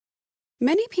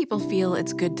Many people feel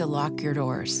it's good to lock your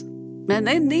doors. And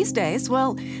then these days,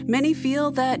 well, many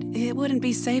feel that it wouldn't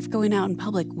be safe going out in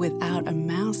public without a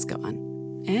mask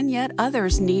on. And yet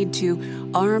others need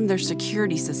to arm their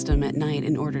security system at night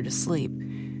in order to sleep.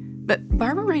 But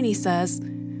Barbara Rainey says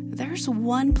there's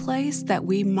one place that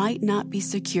we might not be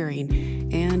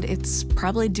securing, and it's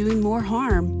probably doing more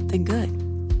harm than good.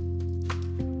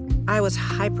 I was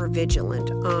hyper-vigilant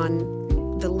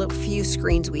on the little few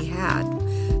screens we had,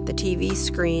 the TV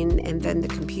screen and then the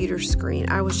computer screen.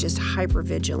 I was just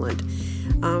hyper-vigilant.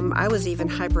 I was even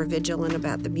hyper-vigilant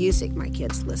about the music my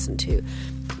kids listen to,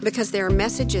 because there are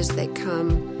messages that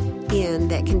come in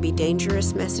that can be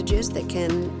dangerous messages, that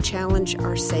can challenge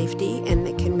our safety and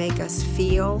that can make us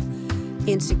feel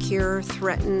insecure,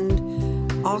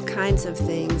 threatened, all kinds of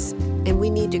things. And we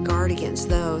need to guard against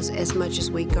those as much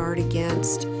as we guard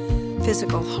against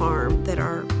physical harm that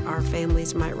our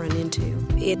families might run into.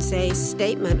 It's a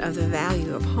statement of the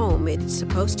value of home. It's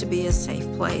supposed to be a safe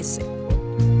place.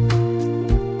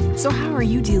 So how are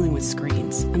you dealing with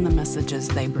screens and the messages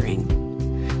they bring?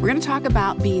 We're going to talk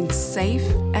about being safe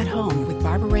at home with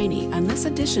Barbara Rainey on this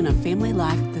edition of Family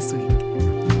Life This Week.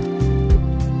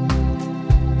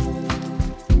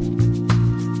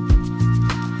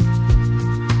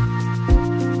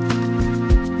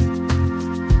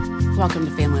 Welcome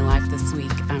to Family Life This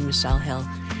Week. I'm Michelle Hill.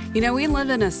 You know, we live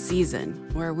in a season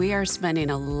where we are spending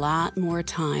a lot more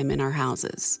time in our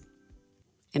houses,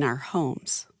 in our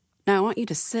homes. Now, I want you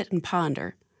to sit and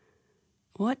ponder,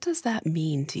 what does that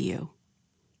mean to you?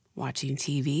 Watching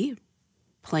TV,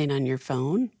 playing on your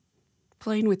phone,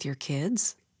 playing with your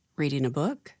kids, reading a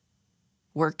book,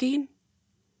 working?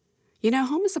 You know,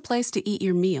 home is a place to eat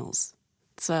your meals.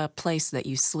 It's a place that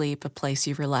you sleep, a place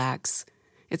you relax.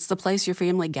 It's the place your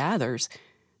family gathers,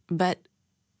 but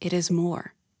it is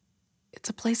more. It's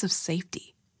a place of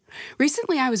safety.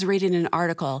 Recently, I was reading an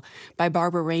article by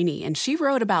Barbara Rainey, and she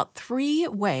wrote about 3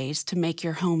 ways to make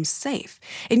your home safe.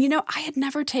 And you know, I had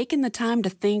never taken the time to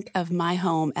think of my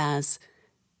home as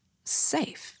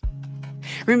safe.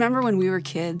 Remember when we were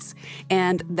kids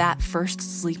and that first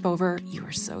sleepover, you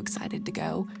were so excited to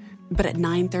go, but at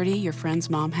 9:30, your friend's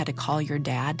mom had to call your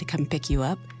dad to come pick you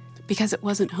up because it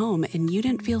wasn't home and you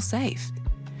didn't feel safe.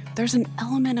 There's an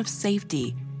element of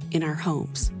safety in our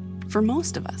homes for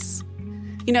most of us.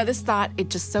 You know, this thought, it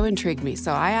just so intrigued me.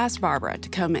 So I asked Barbara to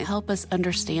come and help us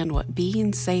understand what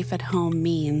being safe at home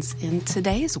means in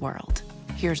today's world.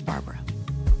 Here's Barbara.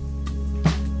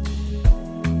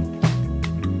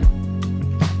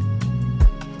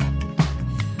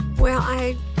 Well,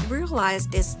 I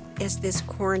realized as this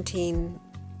quarantine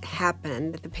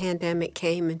happened, the pandemic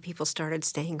came and people started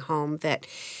staying home, that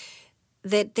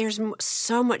there's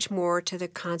so much more to the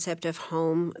concept of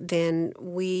home than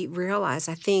we realize.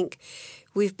 I think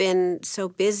we've been so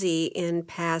busy in the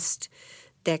past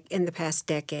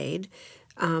decade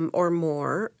or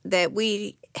more that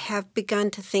we have begun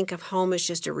to think of home as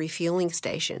just a refueling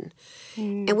station.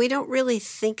 And we don't really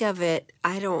think of it,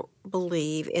 I don't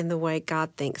believe, in the way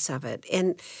God thinks of it.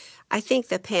 And I think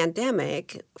the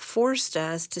pandemic forced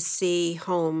us to see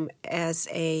home as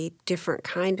a different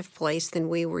kind of place than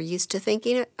we were used to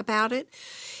thinking about it.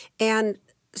 And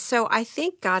so I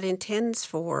think God intends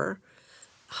for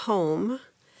home,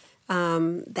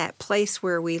 that place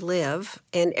where we live,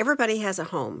 and everybody has a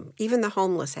home. Even the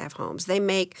homeless have homes. They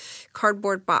make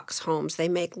cardboard box homes. They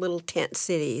make little tent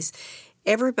cities.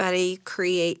 Everybody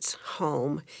creates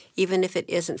home, even if it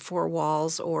isn't 4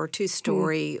 walls or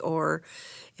 2-story or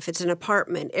if it's an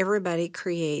apartment. Everybody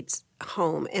creates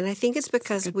home. And I think it's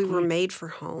because we were made for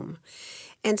home.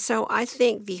 And so I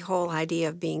think the whole idea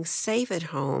of being safe at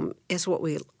home is what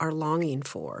we are longing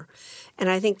for. And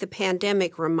I think the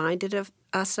pandemic reminded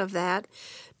us of that,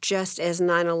 just as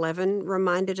 9/11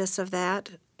 reminded us of that.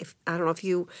 I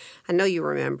know you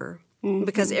remember,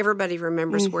 because everybody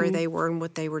remembers where they were and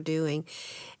what they were doing.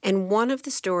 And one of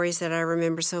the stories that I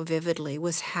remember so vividly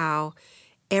was how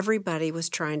everybody was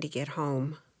trying to get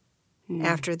home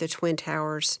after the Twin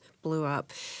Towers blew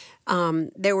up.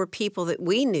 There were people that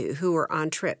we knew who were on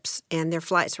trips and their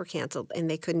flights were canceled and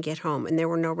they couldn't get home, and there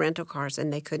were no rental cars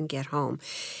and they couldn't get home.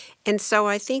 And so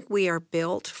I think we are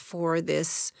built for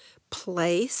this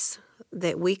place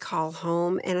that we call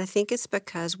home, and I think it's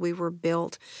because we were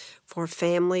built for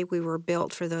family. We were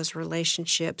built for those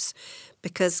relationships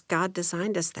because God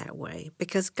designed us that way,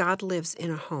 because God lives in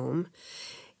a home.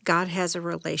 God has a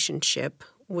relationship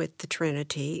with the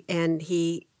Trinity, and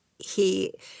he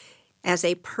as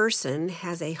a person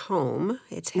has a home.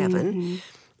 It's heaven.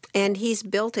 And he's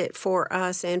built it for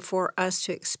us and for us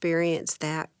to experience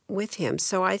that with him.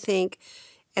 So I think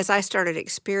as I started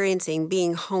experiencing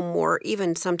being home more,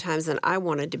 even sometimes than I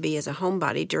wanted to be as a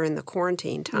homebody during the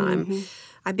quarantine time,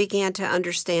 I began to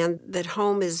understand that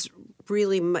home is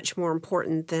really much more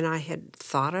important than I had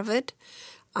thought of it.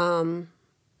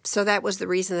 So that was the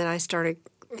reason that I started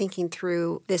thinking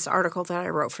through this article that I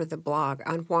wrote for the blog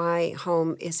on why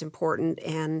home is important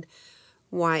and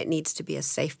why it needs to be a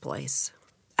safe place.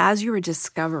 As you were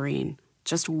discovering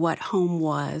just what home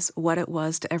was, what it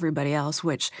was to everybody else,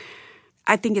 which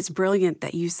I think it's brilliant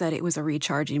that you said it was a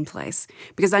recharging place.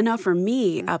 Because I know for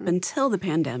me, up until the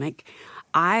pandemic,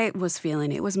 I was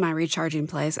feeling it was my recharging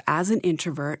place. As an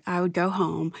introvert, I would go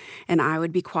home and I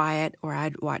would be quiet, or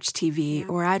I'd watch TV,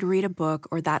 or I'd read a book,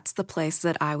 or that's the place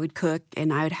that I would cook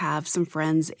and I would have some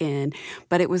friends in.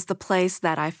 But it was the place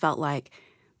that I felt like,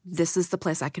 this is the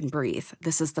place I can breathe.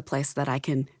 This is the place that I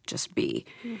can just be.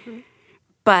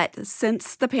 But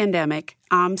since the pandemic,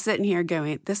 I'm sitting here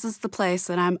going, this is the place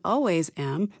that I'm always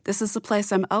am. This is the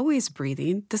place I'm always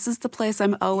breathing. This is the place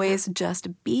I'm always just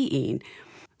being.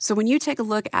 So when you take a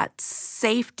look at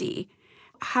safety,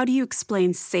 how do you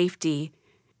explain safety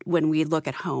when we look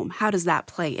at home? How does that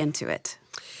play into it?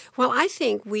 Well, I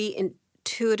think we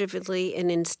intuitively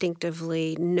and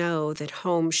instinctively know that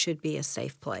home should be a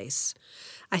safe place.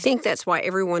 I think that's why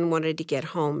everyone wanted to get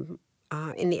home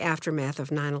in the aftermath of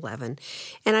 9/11.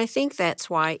 And I think that's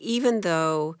why, even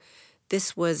though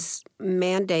this was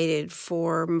mandated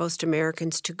for most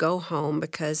Americans to go home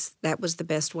because that was the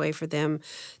best way for them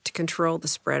to control the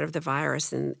spread of the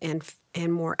virus and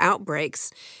more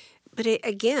outbreaks. But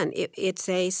it's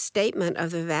a statement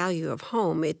of the value of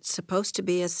home. It's supposed to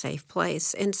be a safe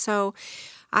place. And so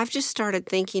I've just started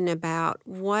thinking about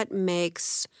what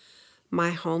makes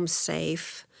my home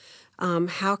safe.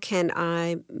 How can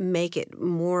I make it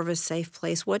more of a safe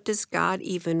place? What does God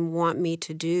even want me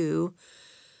to do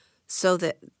so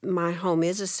that my home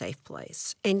is a safe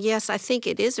place? And yes, I think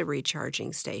it is a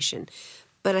recharging station,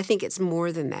 but I think it's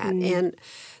more than that. And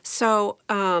so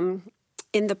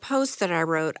in the post that I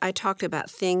wrote, I talked about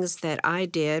things that I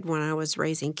did when I was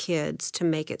raising kids to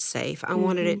make it safe. I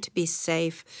wanted it to be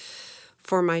safe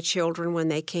for my children when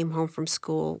they came home from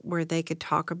school, where they could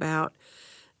talk about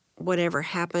whatever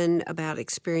happened, about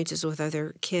experiences with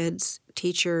other kids,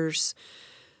 teachers,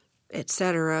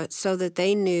 etc., so that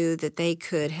they knew that they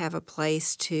could have a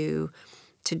place to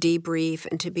debrief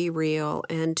and to be real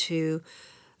and to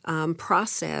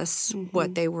process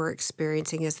what they were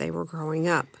experiencing as they were growing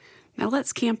up. Now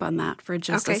let's camp on that for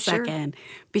just a second,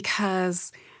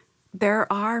 because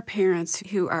there are parents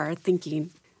who are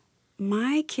thinking,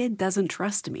 my kid doesn't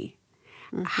trust me.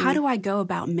 How do I go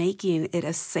about making it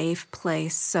a safe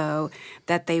place so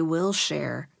that they will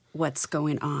share what's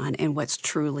going on and what's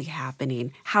truly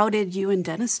happening? How did you and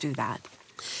Dennis do that?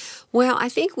 Well, I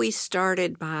think we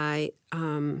started by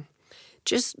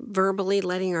just verbally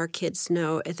letting our kids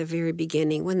know at the very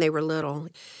beginning when they were little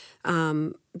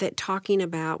that talking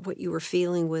about what you were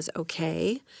feeling was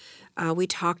okay. We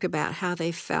talked about how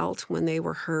they felt when they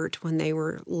were hurt when they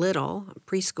were little,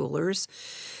 preschoolers.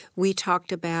 We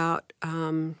talked about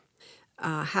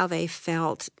how they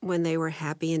felt when they were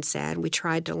happy and sad. We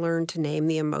tried to learn to name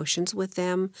the emotions with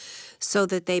them so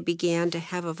that they began to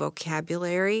have a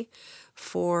vocabulary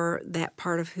for that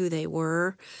part of who they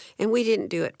were. And we didn't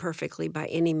do it perfectly by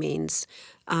any means,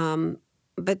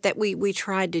 but that we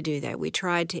tried to do that. We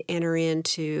tried to enter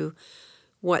into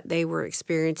what they were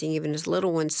experiencing even as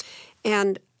little ones.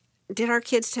 And did our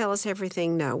kids tell us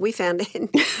everything? No. We found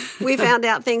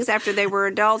out things after they were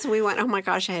adults, and we went, oh my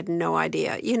gosh, I had no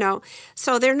idea.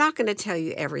 So they're not going to tell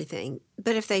you everything.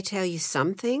 But if they tell you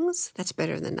some things, that's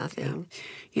better than nothing.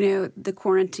 Yeah. The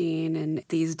quarantine and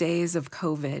these days of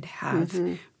COVID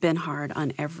have been hard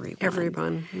on everyone.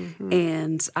 Everyone.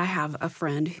 And I have a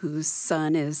friend whose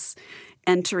son is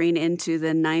entering into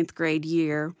the 9th grade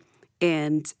year,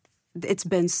 and it's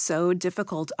been so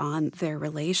difficult on their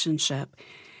relationship.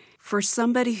 For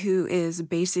somebody who is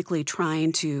basically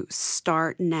trying to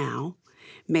start now,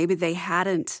 maybe they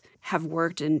hadn't have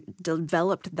worked and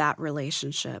developed that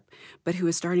relationship, but who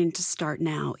is starting to start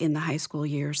now in the high school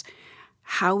years,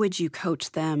 how would you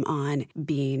coach them on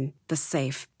being the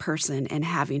safe person and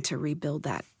having to rebuild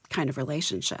that kind of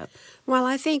relationship? Well,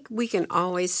 I think we can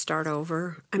always start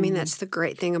over. I mean, that's the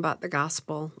great thing about the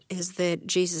gospel, is that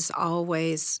Jesus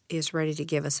always is ready to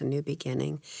give us a new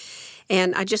beginning.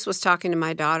 And I just was talking to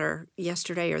my daughter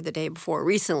yesterday or the day before,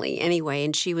 recently anyway,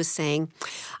 and she was saying,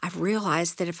 I've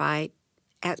realized that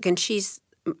and she's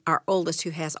our oldest who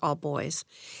has all boys,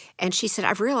 and she said,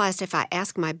 I've realized if I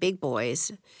ask my big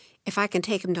boys if I can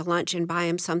take them to lunch and buy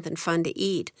them something fun to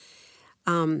eat,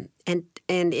 And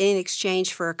in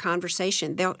exchange for a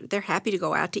conversation, they're happy to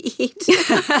go out to eat.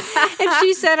 And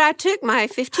she said, I took my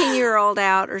 15-year-old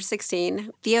out, or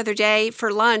 16, the other day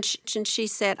for lunch, and she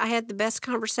said, I had the best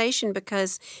conversation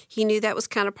because he knew that was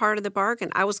kind of part of the bargain.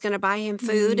 I was going to buy him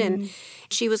food, and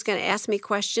she was going to ask me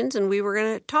questions, and we were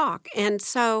going to talk. And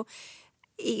so,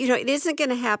 it isn't going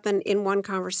to happen in one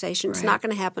conversation. It's not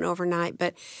going to happen overnight.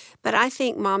 But I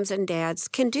think moms and dads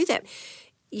can do that.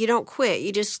 You don't quit.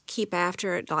 You just keep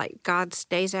after it like God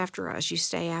stays after us. You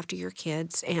stay after your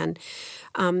kids and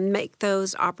make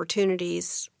those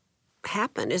opportunities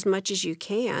happen as much as you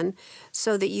can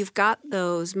so that you've got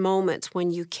those moments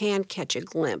when you can catch a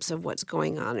glimpse of what's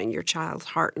going on in your child's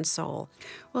heart and soul.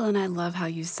 Well, and I love how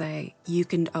you say you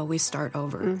can always start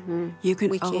over. You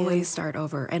can always start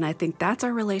over. And I think that's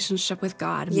our relationship with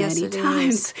God many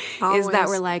times is that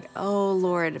we're like, oh,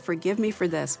 Lord, forgive me for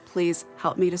this. Please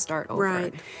help me to start over.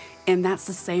 Right. And that's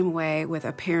the same way with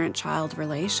a parent-child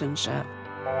relationship.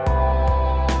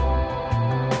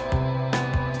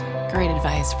 Great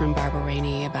advice from Barbara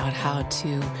Rainey about how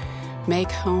to make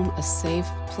home a safe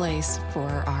place for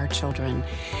our children.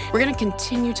 We're going to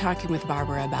continue talking with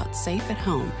Barbara about safe at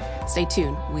home. Stay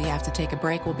tuned. We have to take a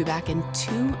break. We'll be back in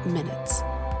 2 minutes.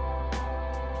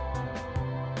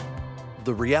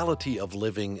 The reality of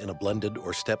living in a blended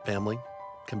or step family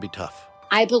can be tough.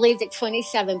 I believed at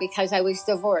 27, because I was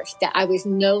divorced, that I was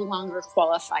no longer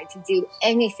qualified to do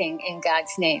anything in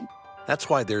God's name. That's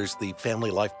why there's the Family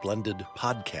Life Blended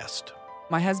podcast.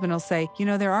 My husband will say,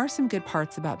 there are some good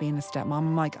parts about being a stepmom.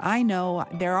 I'm like, I know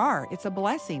there are. It's a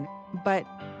blessing, but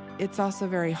it's also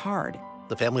very hard.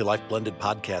 The Family Life Blended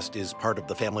podcast is part of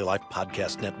the Family Life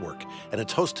Podcast Network, and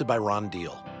it's hosted by Ron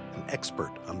Deal, an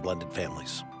expert on blended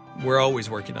families. We're always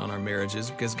working on our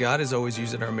marriages because God is always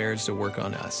using our marriage to work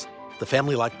on us. The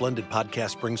Family Life Blended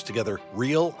podcast brings together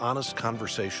real, honest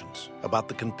conversations about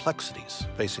the complexities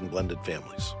facing blended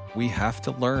families. We have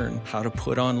to learn how to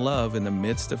put on love in the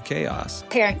midst of chaos.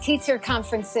 Parent-teacher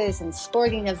conferences and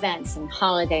sporting events and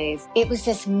holidays. It was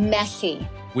just messy.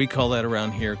 We call that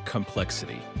around here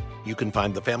complexity. You can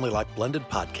find the Family Life Blended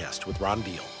podcast with Ron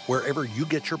Deal wherever you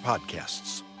get your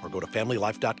podcasts, or go to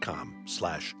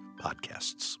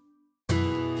familylife.com/podcasts.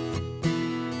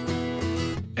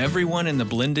 Everyone in the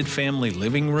blended family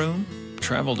living room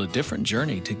traveled a different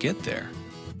journey to get there.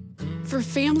 For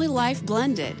Family Life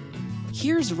Blended,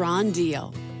 here's Ron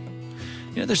Deal.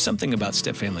 There's something about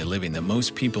step-family living that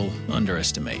most people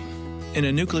underestimate. In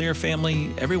a nuclear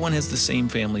family, everyone has the same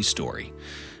family story.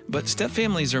 But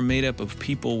step-families are made up of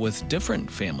people with different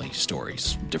family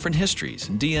stories, different histories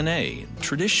and DNA and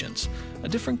traditions, a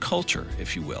different culture,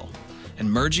 if you will. And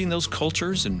merging those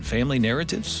cultures and family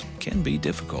narratives can be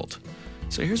difficult.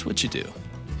 So here's what you do.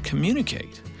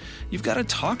 Communicate. You've got to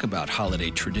talk about holiday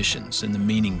traditions and the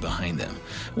meaning behind them,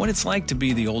 what it's like to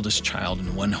be the oldest child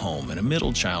in one home and a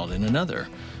middle child in another,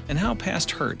 and how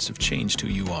past hurts have changed who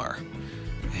you are.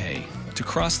 Hey, to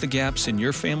cross the gaps in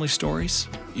your family stories,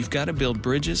 you've got to build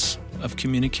bridges of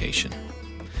communication.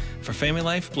 For Family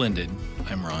Life Blended,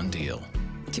 I'm Ron Deal.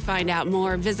 To find out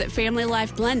more, visit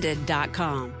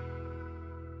FamilyLifeBlended.com.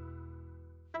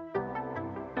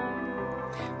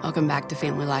 Welcome back to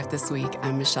Family Life This Week.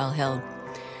 I'm Michelle Hill.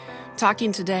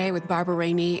 Talking today with Barbara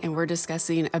Rainey, and we're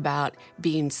discussing about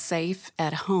being safe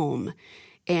at home.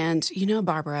 And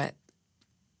Barbara,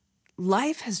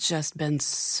 life has just been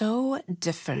so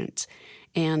different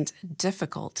and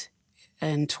difficult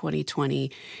in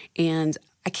 2020. And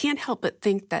I can't help but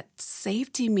think that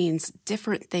safety means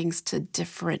different things to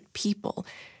different people.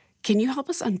 Can you help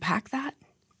us unpack that?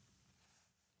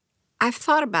 I've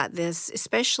thought about this,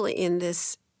 especially in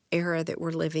this era that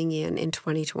we're living in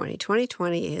 2020.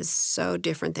 2020 is so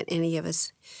different than any of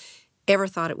us ever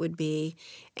thought it would be,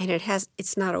 and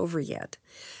it's not over yet.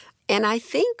 And I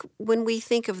think when we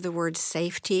think of the word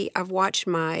safety, I've watched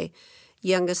my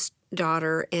youngest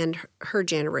daughter and her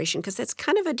generation, because that's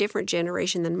kind of a different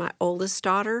generation than my oldest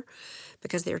daughter,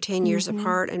 because they're 10 years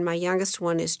apart, and my youngest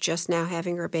one is just now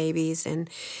having her babies, and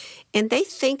they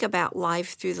think about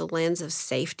life through the lens of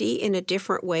safety in a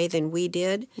different way than we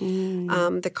did.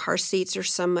 The car seats are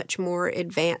so much more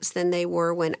advanced than they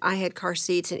were when I had car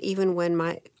seats, and even when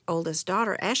my oldest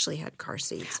daughter, Ashley, had car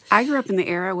seats. I grew up in the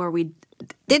era where we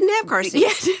didn't have car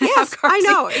seats. Yeah, yes, I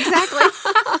know, exactly.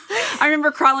 I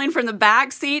remember crawling from the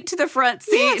back seat to the front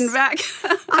seat and back.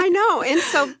 I know. And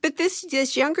so, but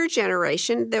this younger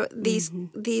generation, these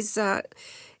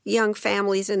young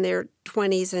families in their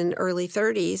 20s and early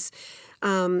 30s,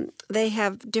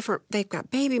 they've got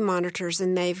baby monitors,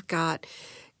 and they've got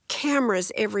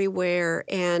cameras everywhere,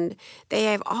 and they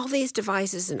have all these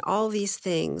devices and all these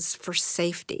things for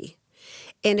safety.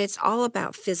 And it's all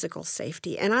about physical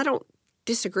safety. And I don't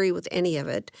disagree with any of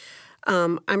it.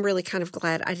 I'm really kind of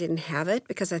glad I didn't have it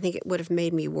because I think it would have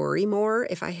made me worry more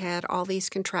if I had all these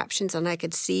contraptions and I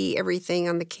could see everything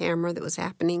on the camera that was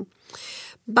happening.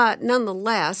 But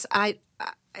nonetheless,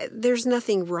 there's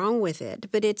nothing wrong with it.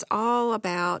 But it's all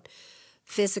about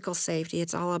physical safety.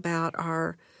 It's all about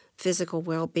our physical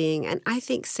well-being. And I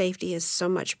think safety is so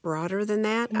much broader than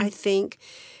that. I think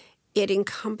it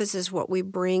encompasses what we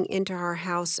bring into our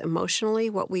house emotionally,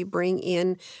 what we bring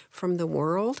in from the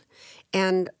world.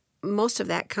 And most of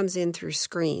that comes in through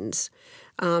screens.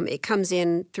 It comes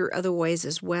in through other ways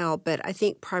as well, but I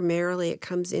think primarily it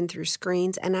comes in through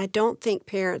screens. And I don't think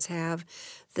parents have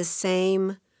the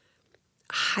same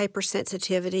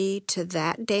hypersensitivity to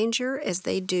that danger as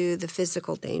they do the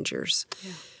physical dangers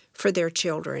for their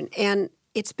children. And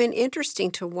it's been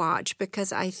interesting to watch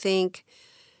because I think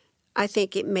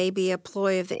it may be a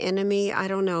ploy of the enemy. I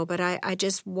don't know, but I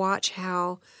just watch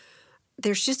how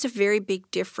there's just a very big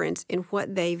difference in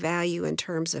what they value in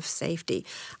terms of safety.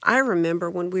 I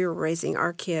remember when we were raising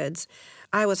our kids,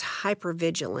 I was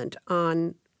hyper-vigilant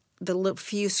on the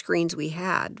few screens we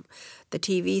had, the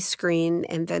TV screen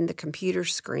and then the computer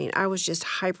screen. I was just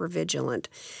hyper-vigilant.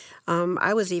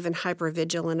 I was even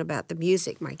hyper-vigilant about the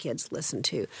music my kids listened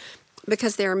to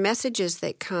because there are messages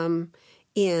that come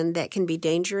in that can be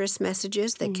dangerous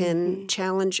messages that can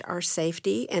challenge our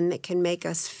safety and that can make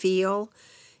us feel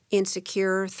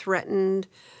insecure, threatened,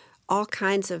 all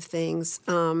kinds of things.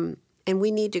 And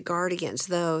we need to guard against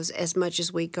those as much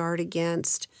as we guard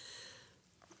against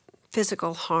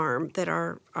physical harm that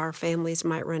our families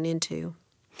might run into.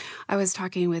 I was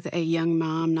talking with a young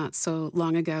mom not so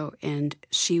long ago, and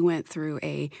she went through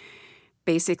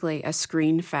basically a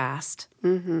screen fast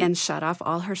and shut off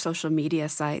all her social media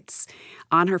sites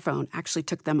on her phone, actually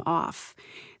took them off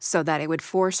so that it would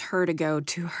force her to go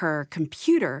to her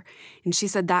computer. And she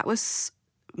said that was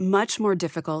much more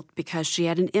difficult because she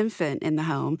had an infant in the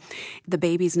home. The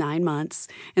baby's 9 months.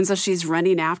 And so she's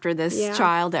running after this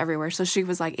child everywhere. So she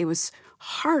was like, it was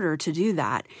harder to do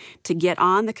that, to get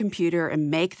on the computer and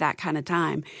make that kind of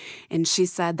time. And she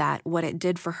said that what it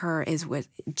did for her is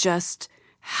just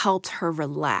helped her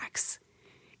relax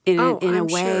in a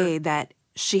way that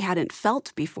she hadn't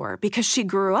felt before because she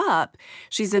grew up.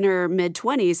 She's in her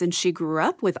mid-20s and she grew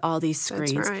up with all these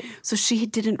screens. That's right. So she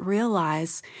didn't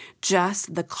realize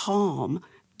just the calm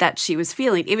that she was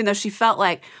feeling. Even though she felt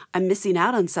like, I'm missing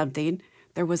out on something,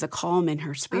 there was a calm in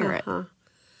her spirit.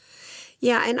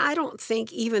 Yeah, and I don't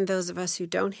think even those of us who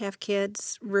don't have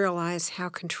kids realize how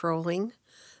controlling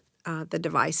the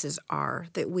devices are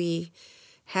that we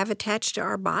have attached to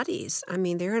our bodies. I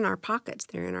mean, they're in our pockets,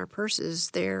 they're in our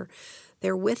purses, they're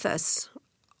with us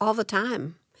all the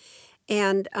time.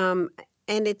 And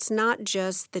it's not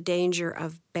just the danger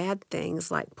of bad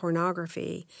things like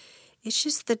pornography. It's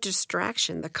just the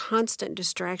distraction, the constant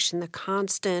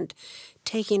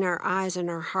taking our eyes and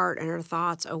our heart and our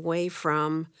thoughts away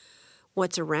from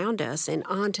what's around us and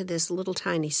onto this little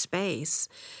tiny space.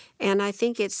 And I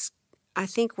think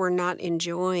we're not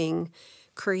enjoying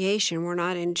creation. We're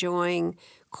not enjoying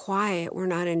quiet. We're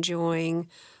not enjoying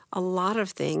a lot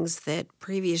of things that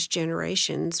previous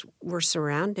generations were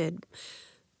surrounded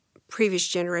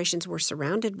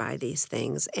by these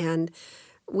things. And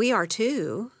we are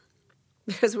too,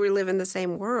 because we live in the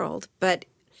same world, but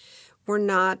we're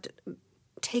not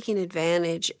taking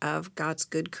advantage of God's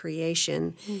good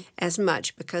creation as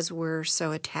much because we're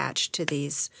so attached to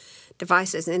these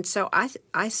devices. And so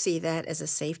I see that as a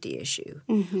safety issue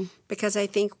because I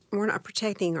think we're not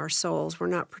protecting our souls. We're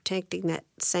not protecting that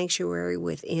sanctuary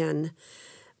within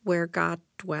where God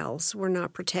dwells. We're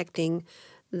not protecting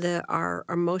our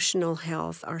emotional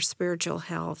health, our spiritual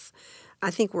health. I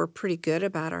think we're pretty good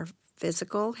about our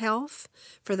physical health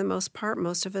for the most part.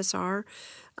 Most of us are.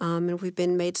 And we've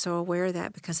been made so aware of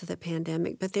that because of the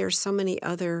pandemic. But there's so many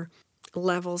other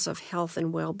levels of health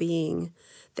and well-being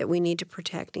that we need to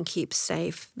protect and keep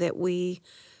safe that we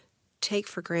take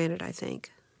for granted, I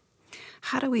think.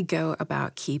 How do we go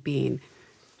about keeping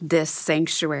this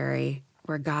sanctuary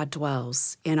where God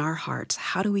dwells in our hearts?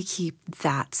 How do we keep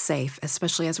that safe,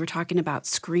 especially as we're talking about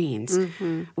screens?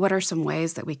 What are some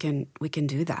ways that we can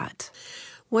do that?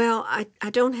 Well, I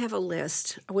don't have a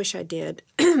list. I wish I did.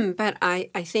 But I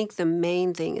think the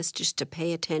main thing is just to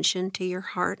pay attention to your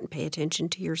heart and pay attention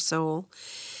to your soul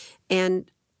and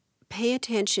pay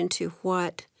attention to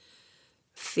what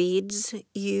feeds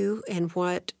you and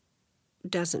what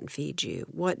doesn't feed you,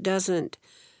 what doesn't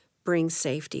bring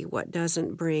safety, what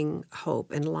doesn't bring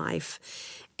hope and life.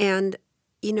 And,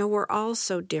 we're all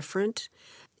so different.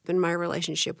 In my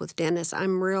relationship with Dennis,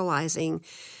 I'm realizing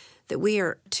that we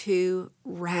are two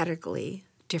radically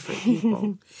different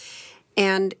people.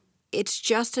 And it's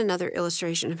just another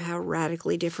illustration of how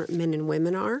radically different men and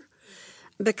women are.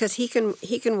 Because he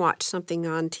can watch something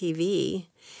on TV,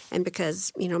 and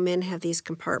because, men have these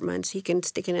compartments, he can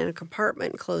stick it in a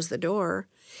compartment and close the door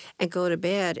and go to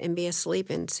bed and be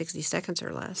asleep in 60 seconds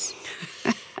or less.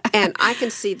 And I can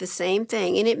see the same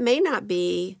thing. And it may not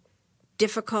be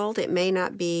difficult. It may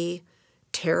not be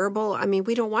terrible. I mean,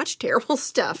 we don't watch terrible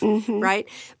stuff, right?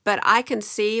 But I can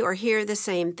see or hear the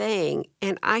same thing,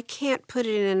 and I can't put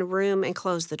it in a room and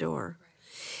close the door.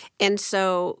 And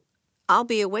so I'll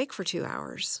be awake for 2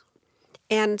 hours.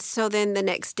 And so then the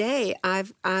next day,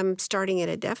 I'm starting at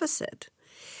a deficit.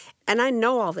 And I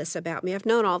know all this about me. I've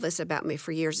known all this about me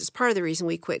for years. It's part of the reason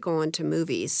we quit going to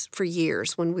movies for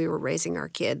years when we were raising our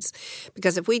kids.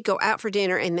 Because if we'd go out for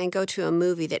dinner and then go to a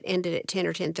movie that ended at 10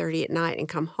 or 10:30 at night and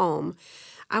come home,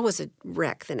 I was a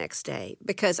wreck the next day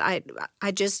because I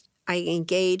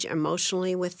engage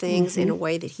emotionally with things in a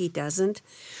way that he doesn't.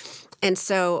 And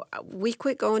so we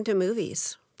quit going to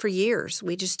movies for years.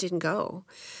 We just didn't go.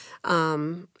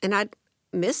 And I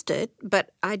missed it,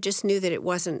 but I just knew that it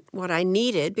wasn't what I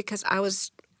needed because I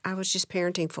was just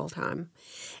parenting full time.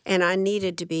 And I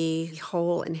needed to be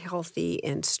whole and healthy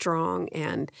and strong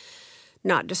and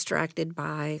not distracted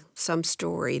by some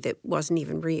story that wasn't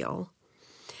even real.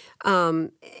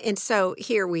 And so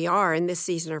here we are in this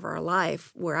season of our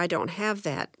life where I don't have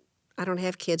that. I don't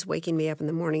have kids waking me up in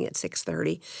the morning at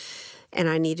 6:30. And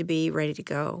I need to be ready to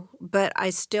go. But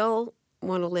I still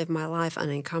want to live my life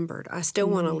unencumbered. I still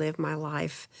want to live my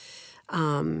life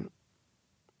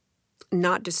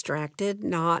not distracted,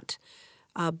 not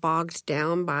bogged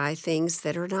down by things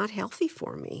that are not healthy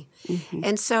for me.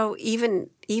 And so even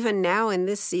now in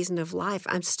this season of life,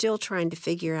 I'm still trying to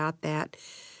figure out that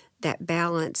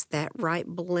balance, that right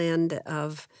blend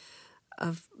of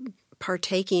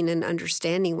partaking and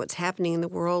understanding what's happening in the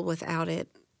world without it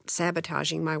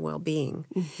sabotaging my well-being.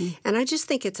 And I just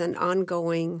think it's an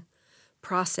ongoing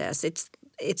process.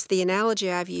 It's the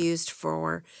analogy I've used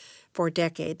for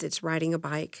decades. It's riding a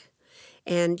bike.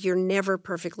 And you're never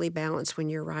perfectly balanced when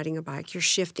you're riding a bike. You're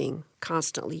shifting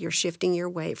constantly. You're shifting your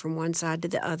weight from one side to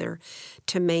the other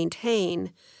to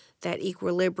maintain that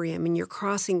equilibrium, and you're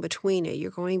crossing between it.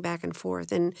 You're going back and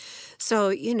forth. And so,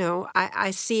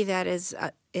 I see that as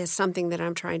something that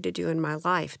I'm trying to do in my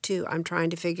life, too. I'm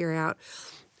trying to figure out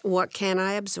what can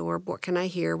I absorb, what can I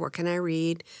hear, what can I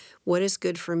read, what is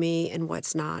good for me and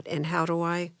what's not, and how do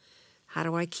I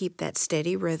keep that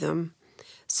steady rhythm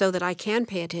so that I can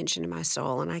pay attention to my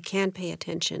soul and I can pay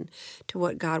attention to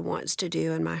what God wants to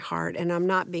do in my heart, and I'm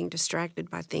not being distracted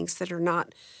by things that are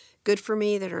not good for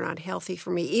me, that are not healthy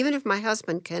for me, even if my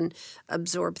husband can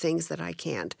absorb things that I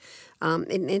can't.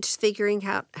 And it's figuring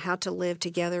out how to live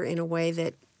together in a way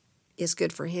that is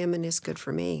good for him and is good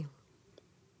for me.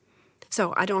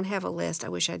 So I don't have a list. I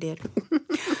wish I did.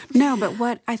 No, but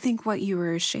what you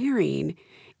were sharing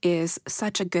is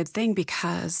such a good thing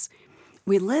because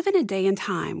we live in a day and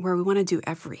time where we want to do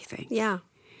everything. Yeah.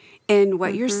 And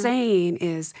what you're saying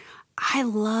is, I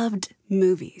loved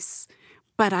movies,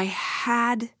 but I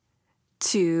had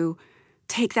to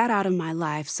take that out of my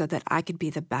life so that I could be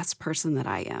the best person that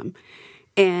I am.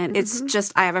 And it's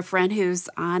just, I have a friend who's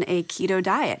on a keto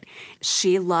diet.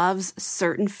 She loves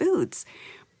certain foods,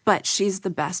 but she's the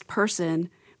best person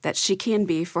that she can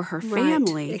be for her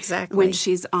family when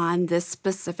she's on this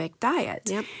specific diet.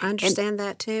 Yep, I understand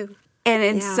that too.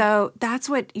 And so that's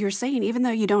what you're saying. Even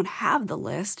though you don't have the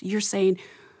list, you're saying,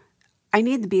 I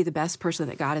need to be the best person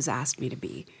that God has asked me to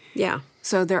be. Yeah.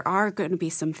 So there are going to be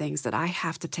some things that I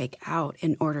have to take out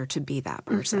in order to be that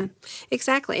person.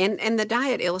 Exactly. And the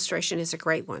diet illustration is a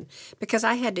great one because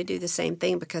I had to do the same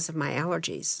thing because of my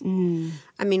allergies.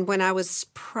 I mean, when I was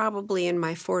probably in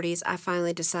my 40s, I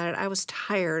finally decided I was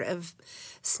tired of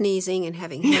sneezing and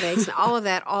having headaches and all of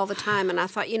that all the time. And I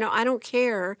thought, I don't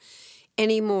care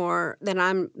anymore that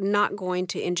I'm not going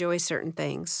to enjoy certain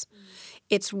things.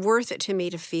 It's worth it to me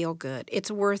to feel good.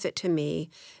 It's worth it to me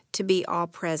to be all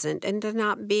present and to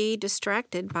not be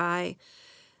distracted by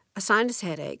a sinus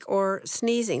headache or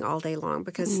sneezing all day long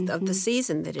because of the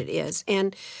season that it is.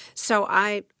 And so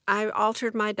I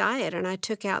altered my diet and I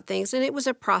took out things. And it was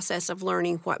a process of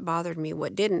learning what bothered me,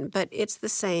 what didn't. But it's the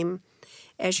same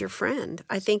as your friend.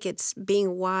 I think it's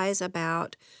being wise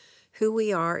about who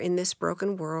we are in this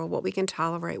broken world, what we can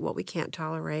tolerate, what we can't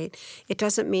tolerate. It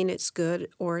doesn't mean it's good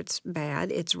or it's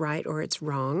bad, it's right or it's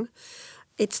wrong.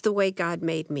 It's the way God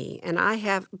made me. And I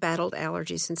have battled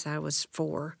allergies since I was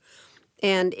 4.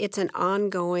 And it's an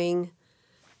ongoing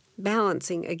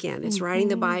balancing again. It's riding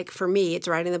the bike. For me, it's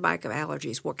riding the bike of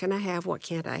allergies. What can I have? What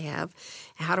can't I have?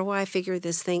 How do I figure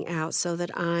this thing out so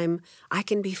that I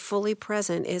can be fully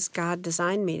present as God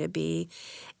designed me to be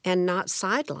and not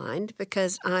sidelined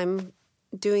because I'm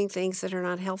doing things that are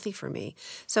not healthy for me.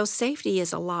 So safety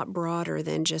is a lot broader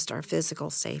than just our physical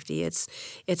safety.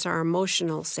 It's our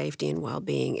emotional safety and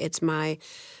well-being. It's my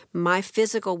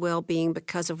physical well-being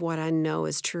because of what I know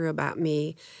is true about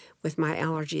me with my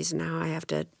allergies and how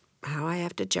I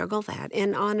have to juggle that,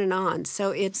 and on and on.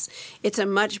 So it's a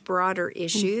much broader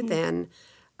issue than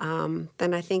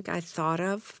I think I thought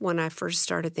of when I first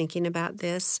started thinking about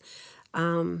this.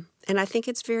 And I think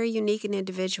it's very unique and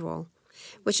individual,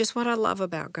 which is what I love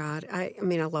about God. I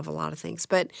mean, I love a lot of things,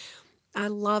 but I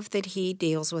love that He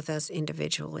deals with us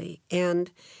individually,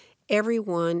 and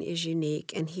everyone is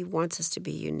unique, and He wants us to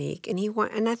be unique,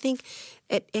 and I think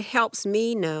it helps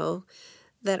me know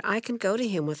that I can go to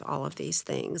Him with all of these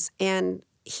things, and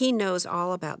He knows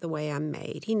all about the way I'm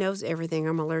made. He knows everything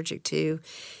I'm allergic to.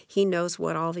 He knows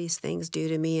what all these things do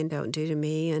to me and don't do to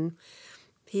me, and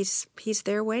He's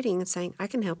there waiting and saying, I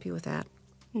can help you with that.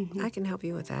 I can help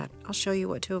you with that. I'll show you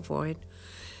what to avoid.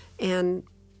 And,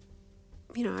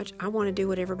 you know, I want to do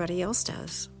what everybody else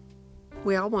does.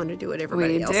 We all want to do what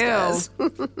everybody else does.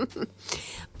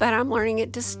 But I'm learning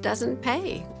it just doesn't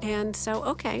pay. And so,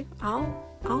 okay, I'll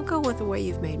go with the way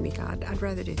you've made me, God. I'd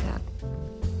rather do that.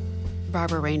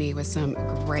 Barbara Rainey with some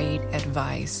great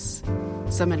advice.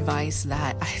 Some advice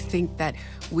that I think that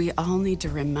we all need to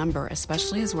remember,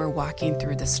 especially as we're walking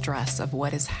through the stress of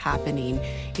what is happening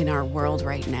in our world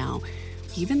right now.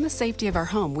 Even the safety of our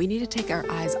home, we need to take our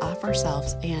eyes off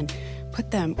ourselves and put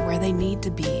them where they need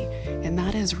to be. And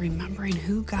that is remembering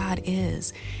who God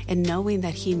is and knowing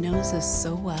that He knows us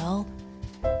so well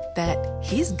that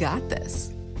He's got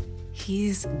this.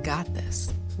 He's got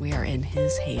this. We are in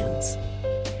His hands.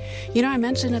 You know, I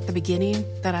mentioned at the beginning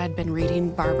that I'd been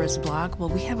reading Barbara's blog. Well,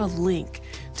 we have a link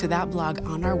to that blog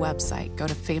on our website. Go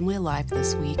to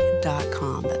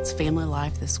FamilyLifeThisWeek.com. That's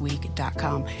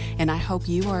FamilyLifeThisWeek.com. And I hope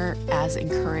you are as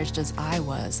encouraged as I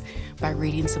was by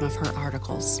reading some of her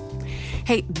articles.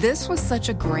 Hey, this was such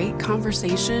a great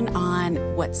conversation on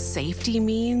what safety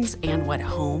means and what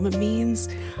home means.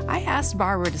 I asked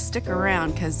Barbara to stick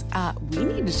around because we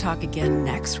need to talk again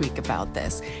next week about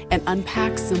this and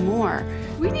unpack some more.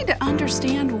 We need to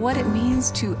understand what it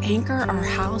means to anchor our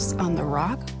house on the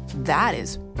rock. That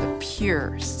is the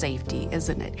pure safety,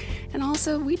 isn't it? And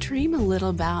also, we dream a little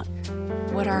about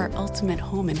what our ultimate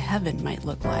home in heaven might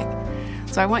look like.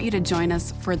 So I want you to join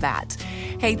us for that.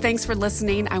 Hey, thanks for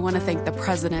listening. I want to thank the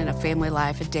president of Family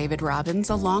Life, David Robbins,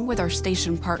 along with our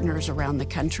station partners around the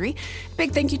country.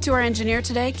 Big thank you to our engineer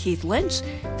today, Keith Lynch.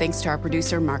 Thanks to our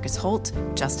producer, Marcus Holt.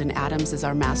 Justin Adams is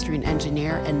our mastering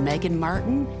engineer, and Megan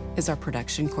Martin is our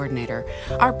production coordinator.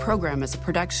 Our program is a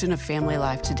production of Family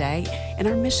Life Today, and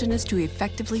our mission is to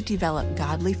effectively develop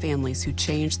godly families who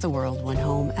change the world one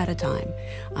home at a time.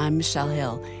 I'm Michelle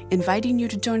Hill, inviting you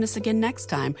to join us again next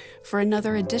time for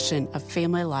another edition of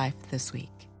Family Life This Week.